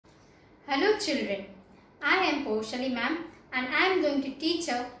Hello children, I am Paushali ma'am and I am going to teach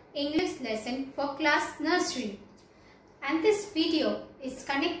a English lesson for class nursery. And this video is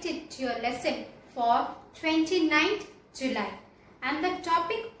connected to your lesson for 29th July. And the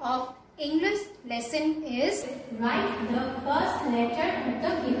topic of English lesson is write the first letter of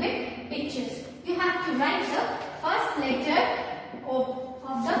the given pictures. You have to write the first letter of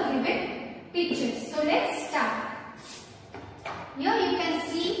the given pictures. So let's start. Here you can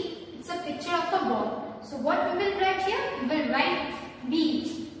see it's a picture of a ball. So what we will write here? We will write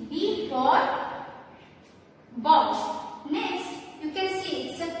B. B for ball. Next you can see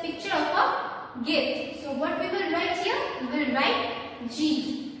it's a picture of a gift. So what we will write here? We will write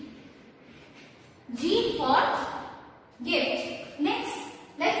G. G for gift. Next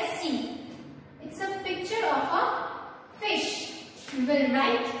let's see. It's a picture of a fish. We will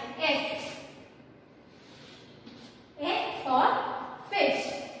write F. F for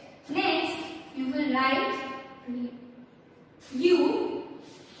fish. Next, you will write U.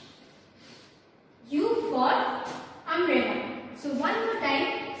 U for umbrella. So one more time,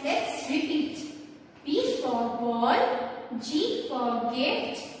 let's repeat. B for ball, G for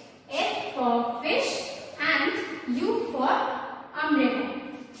gift, F for fish, and U for umbrella.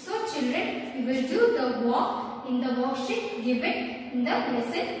 So children, we will do the work in the worksheet given in the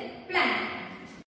lesson plan.